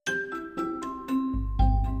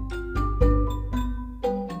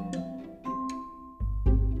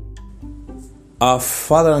Our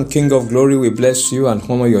Father and King of glory, we bless you and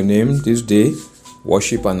honor your name this day.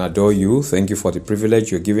 Worship and adore you. Thank you for the privilege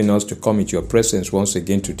you're giving us to come into your presence once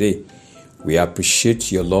again today. We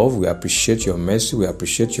appreciate your love. We appreciate your mercy. We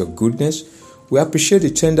appreciate your goodness. We appreciate the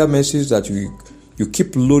tender mercies that you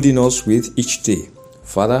keep loading us with each day.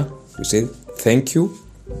 Father, we say thank you.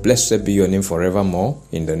 Blessed be your name forevermore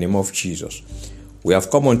in the name of Jesus. We have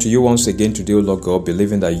come unto you once again today, O Lord God,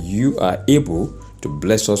 believing that you are able to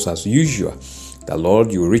bless us as usual. That,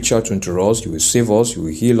 Lord, you will reach out unto us, you will save us, you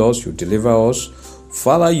will heal us, you will deliver us.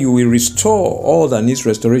 Father, you will restore all that needs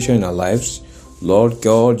restoration in our lives. Lord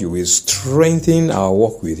God, you will strengthen our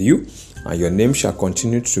walk with you, and your name shall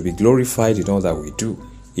continue to be glorified in all that we do.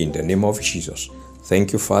 In the name of Jesus.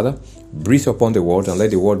 Thank you, Father. Breathe upon the word and let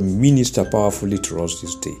the word minister powerfully to us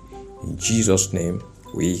this day. In Jesus' name,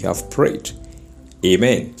 we have prayed.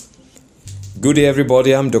 Amen. Good day,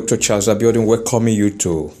 everybody. I'm Dr. Charles Abiodun, welcoming you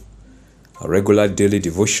to a regular daily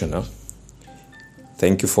devotional.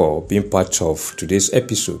 Thank you for being part of today's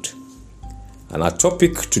episode. And our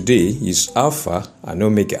topic today is Alpha and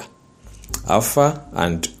Omega. Alpha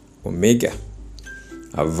and Omega.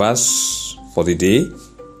 Our verse for the day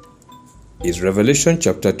is Revelation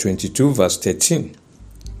chapter 22 verse 13.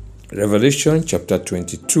 Revelation chapter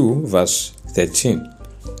 22 verse 13.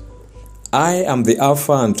 I am the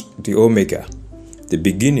Alpha and the Omega, the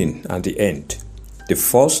beginning and the end, the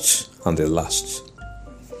first and the last.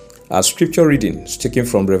 Our scripture reading is taken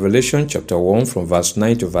from Revelation chapter 1 from verse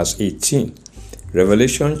 9 to verse 18.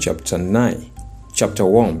 Revelation chapter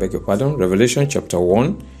 1, Revelation chapter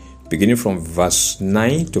 1, beginning from verse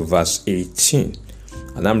 9 to verse 18.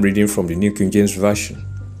 And I'm reading from the New King James Version.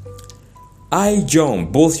 I,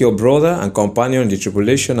 John, both your brother and companion in the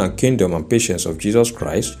tribulation and kingdom and patience of Jesus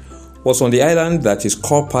Christ, was on the island that is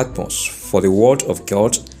called Patmos for the word of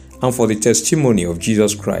God and for the testimony of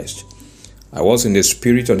Jesus Christ. I was in the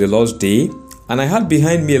Spirit on the Lord's day, and I heard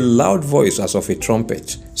behind me a loud voice as of a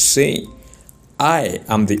trumpet, saying, I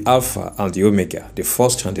am the Alpha and the Omega, the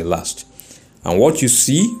first and the last. And what you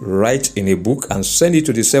see, write in a book and send it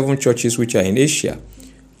to the 7 churches which are in Asia,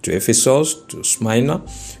 to Ephesus, to Smyrna,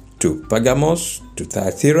 to Pergamos, to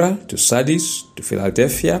Thyatira, to Sardis, to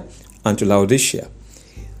Philadelphia, and to Laodicea.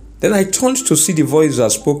 Then I turned to see the voice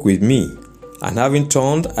that spoke with me, and having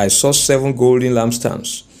turned, I saw 7 golden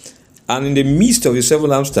lampstands. And in the midst of the 7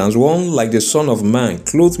 lampstands, one like the Son of Man,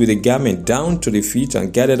 clothed with a garment down to the feet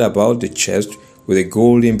and gathered about the chest with a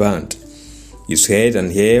golden band. His head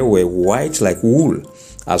and hair were white like wool,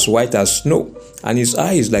 as white as snow, and his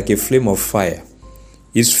eyes like a flame of fire.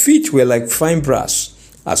 His feet were like fine brass,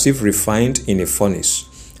 as if refined in a furnace,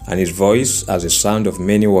 and his voice as the sound of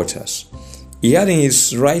many waters. He had in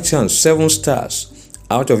his right hand 7 stars.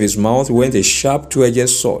 Out of his mouth went a sharp 2-edged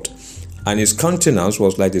sword, and his countenance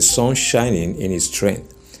was like the sun shining in his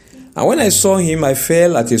strength. And when I saw him, I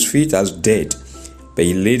fell at his feet as dead. But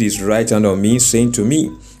he laid his right hand on me, saying to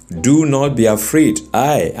me, Do not be afraid.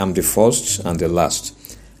 I am the first and the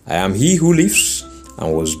last. I am he who lives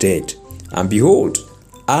and was dead. And behold,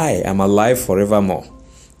 I am alive forevermore.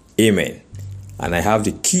 Amen. And I have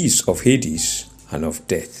the keys of Hades and of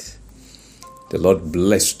death. The Lord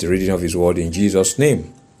bless the reading of his word in Jesus'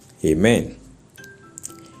 name. Amen.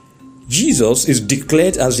 Jesus is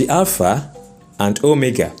declared as the Alpha and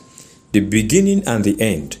Omega, the beginning and the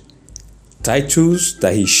end, titles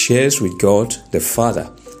that he shares with God the Father,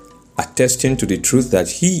 attesting to the truth that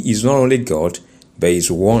he is not only God, but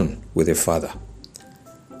is one with the Father.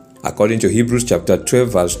 According to Hebrews chapter 12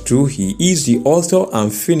 verse 2, he is the author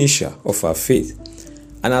and finisher of our faith.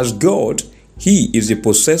 And as God, he is the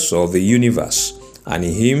possessor of the universe, and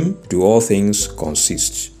in him do all things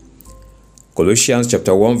consist. Colossians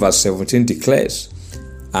chapter 1 verse 17 declares,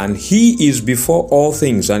 And he is before all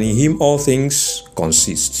things, and in him all things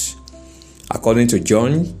consist. According to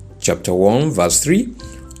John chapter 1 verse 3,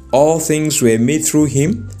 all things were made through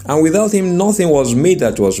him, and without him nothing was made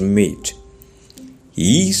that was made.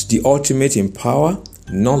 He is the ultimate in power,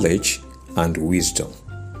 knowledge, and wisdom.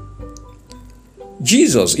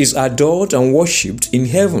 Jesus is adored and worshipped in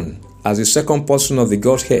heaven as the second person of the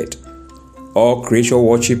Godhead. All creation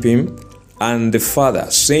worship him and the Father,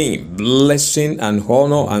 saying, Blessing and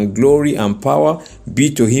honor and glory and power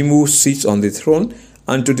be to him who sits on the throne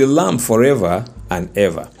and to the Lamb forever and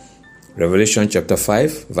ever. Revelation chapter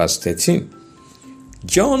 5 verse 13.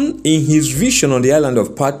 John, in his vision on the island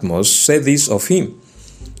of Patmos, said this of him.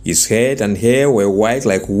 His head and hair were white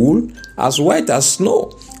like wool, as white as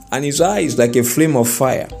snow, and his eyes like a flame of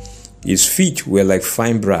fire. His feet were like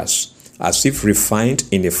fine brass, as if refined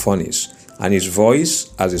in a furnace, and his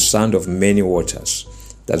voice as the sound of many waters.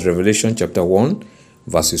 That's Revelation chapter 1,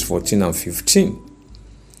 verses 14 and 15.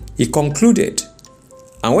 He concluded,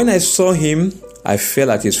 "And when I saw him, I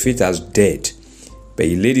fell at his feet as dead. But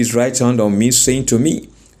he laid his right hand on me, saying to me,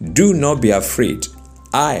 'Do not be afraid.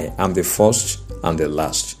 I am the first and the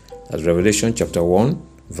last.'" That's Revelation chapter 1,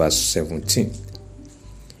 verse 17.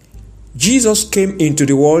 Jesus came into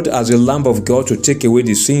the world as a Lamb of God to take away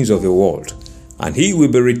the sins of the world, and he will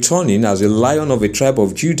be returning as a Lion of the tribe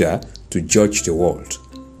of Judah to judge the world.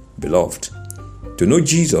 Beloved, to know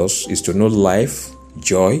Jesus is to know life,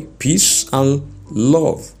 joy, peace, and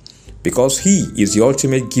love, because he is the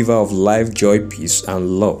ultimate giver of life, joy, peace,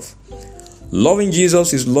 and love. Loving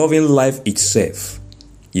Jesus is loving life itself.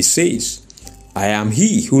 He says, "I am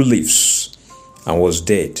he who lives and was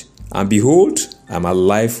dead, and behold, I am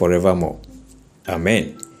alive forevermore.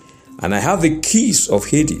 Amen. And I have the keys of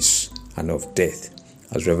Hades and of death."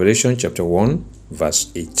 As Revelation chapter 1, verse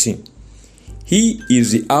 18. He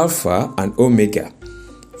is the Alpha and Omega.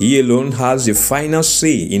 He alone has the final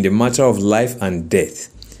say in the matter of life and death,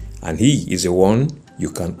 and he is the one you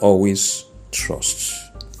can always trust.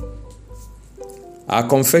 Our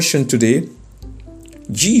confession today: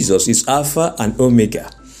 Jesus is Alpha and Omega,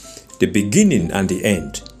 the beginning and the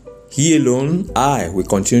end. He alone I will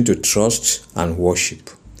continue to trust and worship.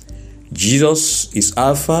 Jesus is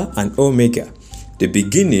Alpha and Omega, the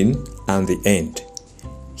beginning and the end.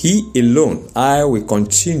 He alone I will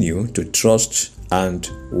continue to trust and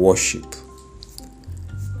worship.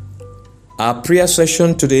 Our prayer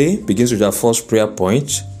session today begins with our first prayer point.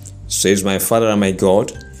 It says, "My Father and my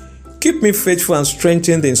God, keep me faithful and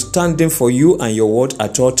strengthened in standing for you and your word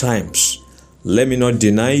at all times. Let me not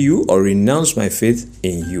deny you or renounce my faith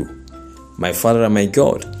in you. My Father and my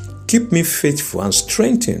God, keep me faithful and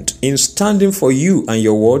strengthened in standing for you and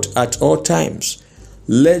your word at all times.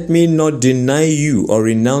 Let me not deny you or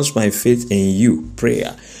renounce my faith in you."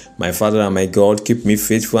 Prayer. My Father and my God, keep me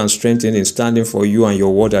faithful and strengthened in standing for you and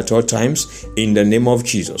your word at all times, in the name of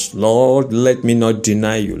Jesus. Lord, let me not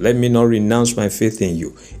deny you. Let me not renounce my faith in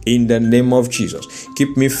you, in the name of Jesus.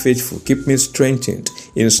 Keep me faithful, keep me strengthened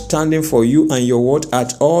in standing for you and your word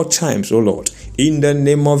at all times, O Lord, in the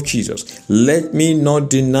name of Jesus. Let me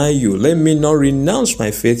not deny you. Let me not renounce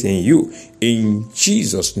my faith in you. In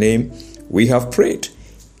Jesus' name we have prayed.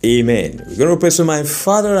 Amen. We're going to pray. So, my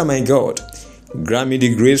Father and my God, grant me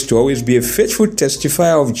the grace to always be a faithful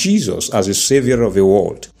testifier of Jesus as a Savior of the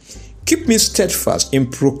world. Keep me steadfast in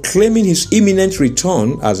proclaiming his imminent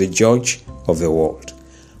return as a Judge of the world.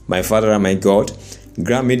 My Father and my God,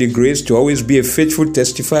 grant me the grace to always be a faithful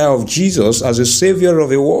testifier of Jesus as a Savior of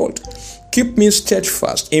the world. Keep me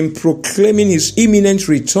steadfast in proclaiming his imminent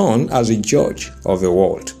return as a Judge of the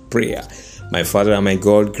world. Prayer. My Father and my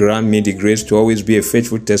God, grant me the grace to always be a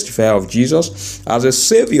faithful testifier of Jesus as a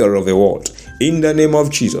Savior of the world. In the name of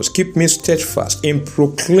Jesus, keep me steadfast in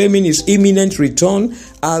proclaiming his imminent return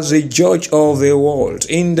as a Judge of the world.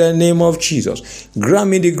 In the name of Jesus, grant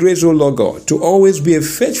me the grace, O Lord God, to always be a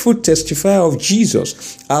faithful testifier of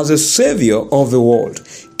Jesus as a Savior of the world.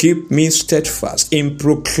 Keep me steadfast in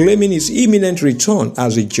proclaiming his imminent return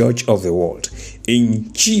as a Judge of the world.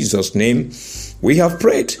 In Jesus' name, we have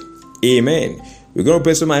prayed. Amen. We're going to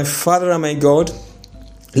pray. So, my Father and my God,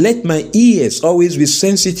 let my ears always be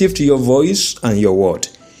sensitive to your voice and your word.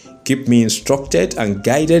 Keep me instructed and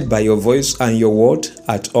guided by your voice and your word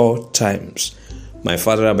at all times. My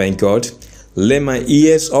Father and my God, let my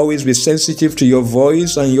ears always be sensitive to your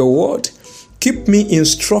voice and your word. Keep me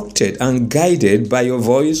instructed and guided by your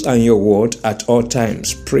voice and your word at all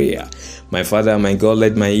times. Prayer. My Father and my God,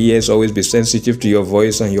 let my ears always be sensitive to your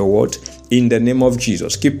voice and your word. In the name of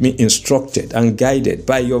Jesus, keep me instructed and guided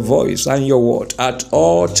by your voice and your word at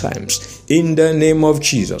all times. In the name of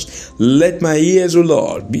Jesus, let my ears, O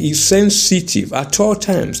Lord, be sensitive at all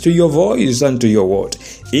times to your voice and to your word.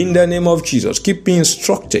 In the name of Jesus, keep me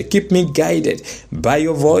instructed, keep me guided by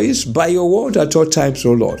your voice, by your word at all times,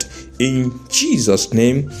 O Lord. In Jesus'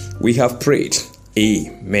 name, we have prayed.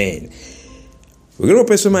 Amen. We're going to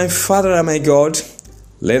pray. So, my Father and my God,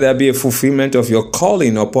 let there be a fulfillment of your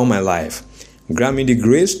calling upon my life. Grant me the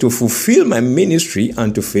grace to fulfill my ministry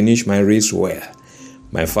and to finish my race well.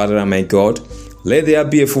 My Father and my God, let there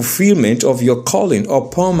be a fulfillment of your calling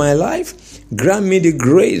upon my life. Grant me the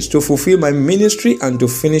grace to fulfill my ministry and to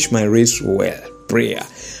finish my race well. Prayer.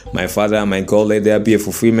 My Father and my God, let there be a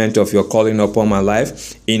fulfillment of your calling upon my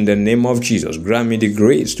life. In the name of Jesus, grant me the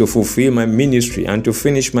grace to fulfill my ministry and to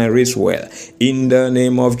finish my race well. In the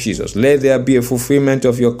name of Jesus, let there be a fulfillment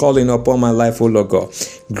of your calling upon my life, O Lord God.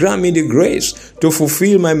 Grant me the grace to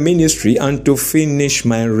fulfill my ministry and to finish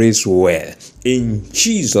my race well. In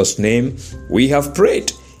Jesus' name, we have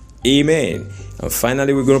prayed. Amen. And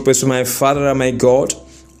finally, we're going to pray to my Father and my God.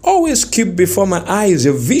 Always keep before my eyes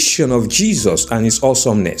a vision of Jesus and his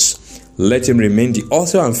awesomeness. Let him remain the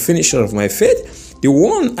author and finisher of my faith, the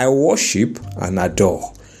one I worship and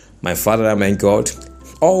adore. My Father and my God,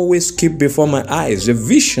 always keep before my eyes the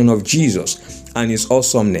vision of Jesus and his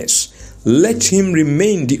awesomeness. Let him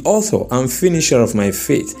remain the author and finisher of my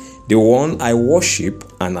faith, the one I worship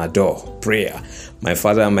and adore. Prayer. My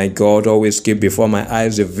Father and my God, always keep before my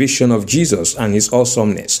eyes the vision of Jesus and his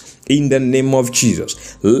awesomeness. In the name of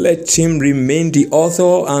Jesus, let him remain the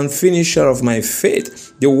author and finisher of my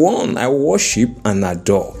faith, the one I worship and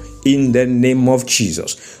adore. In the name of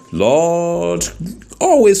Jesus, Lord,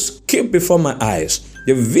 always keep before my eyes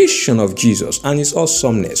the vision of Jesus and his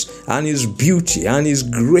awesomeness and his beauty and his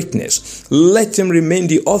greatness. Let him remain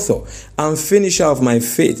the author and finisher of my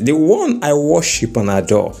faith, the one I worship and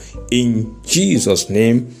adore. In Jesus'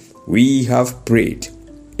 name we have prayed.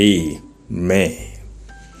 Amen.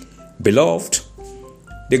 Beloved,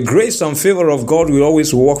 the grace and favor of God will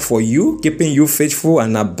always work for you, keeping you faithful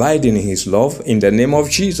and abiding in his love in the name of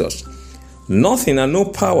Jesus. Nothing and no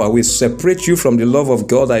power will separate you from the love of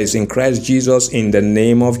God that is in Christ Jesus in the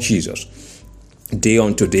name of Jesus. Day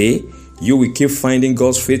unto day, you will keep finding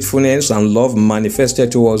God's faithfulness and love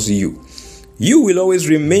manifested towards you. You will always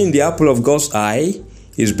remain the apple of God's eye,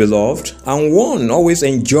 his beloved, and one always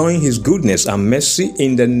enjoying his goodness and mercy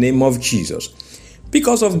in the name of Jesus.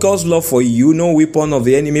 Because of God's love for you, no weapon of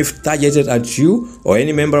the enemy targeted at you or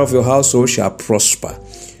any member of your household shall prosper.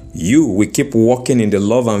 You will keep walking in the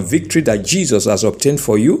love and victory that Jesus has obtained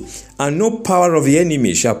for you, and no power of the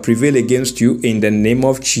enemy shall prevail against you in the name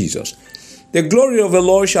of Jesus. The glory of the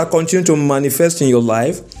Lord shall continue to manifest in your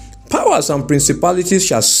life. Powers and principalities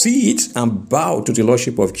shall see it and bow to the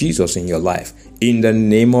lordship of Jesus in your life in the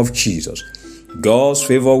name of Jesus. God's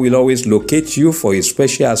favor will always locate you for his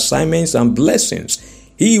special assignments and blessings.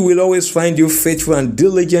 He will always find you faithful and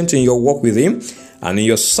diligent in your work with him and in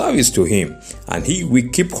your service to him. And he will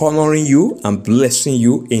keep honoring you and blessing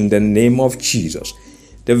you in the name of Jesus.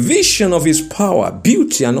 The vision of his power,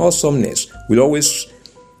 beauty, and awesomeness will always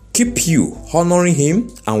keep you honoring him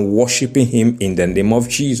and worshiping him in the name of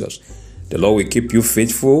Jesus. The Lord will keep you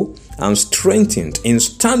faithful and strengthened in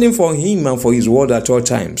standing for him and for his word at all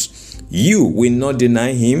times. You will not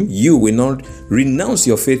deny him. You will not renounce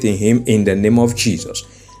your faith in him in the name of Jesus.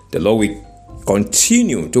 The Lord will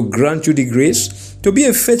continue to grant you the grace to be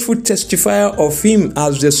a faithful testifier of him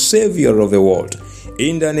as the Savior of the world.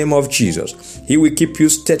 In the name of Jesus, he will keep you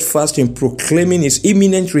steadfast in proclaiming his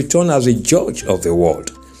imminent return as a judge of the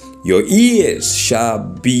world. Your ears shall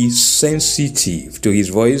be sensitive to his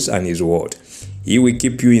voice and his word. He will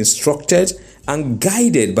keep you instructed and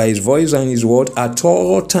guided by his voice and his word at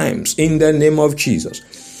all times in the name of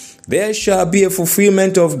Jesus. There shall be a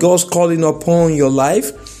fulfillment of God's calling upon your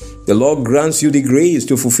life. The Lord grants you the grace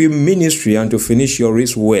to fulfill ministry and to finish your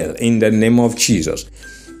race well in the name of Jesus.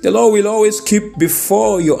 The Lord will always keep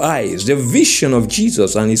before your eyes the vision of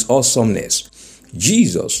Jesus and his awesomeness.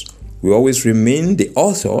 Jesus will always remain the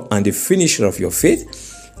author and the finisher of your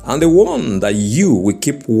faith and the one that you will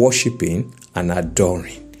keep worshiping and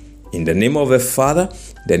adoring. In the name of the Father,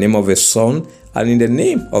 the name of the Son, and in the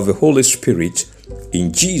name of the Holy Spirit,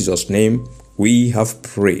 in Jesus' name we have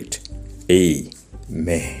prayed.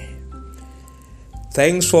 Amen.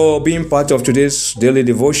 Thanks for being part of today's daily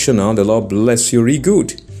devotional. The Lord bless you really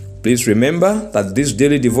good. Please remember that this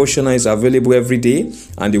daily devotional is available every day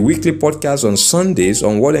and the weekly podcast on Sundays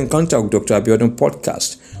on Word Encounter with Dr. Abiodun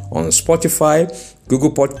podcast on Spotify,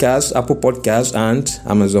 Google Podcasts, Apple Podcasts, and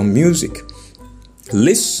Amazon Music.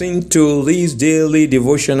 Listen to these daily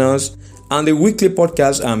devotionals and the weekly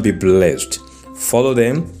podcast and be blessed. Follow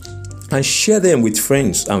them and share them with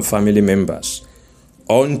friends and family members.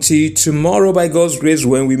 Until tomorrow, by God's grace,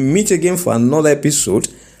 when we meet again for another episode,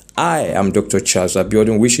 I am Dr. Charles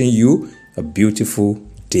Abiodun wishing you a beautiful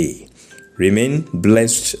day. Remain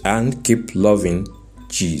blessed and keep loving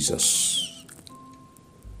Jesus.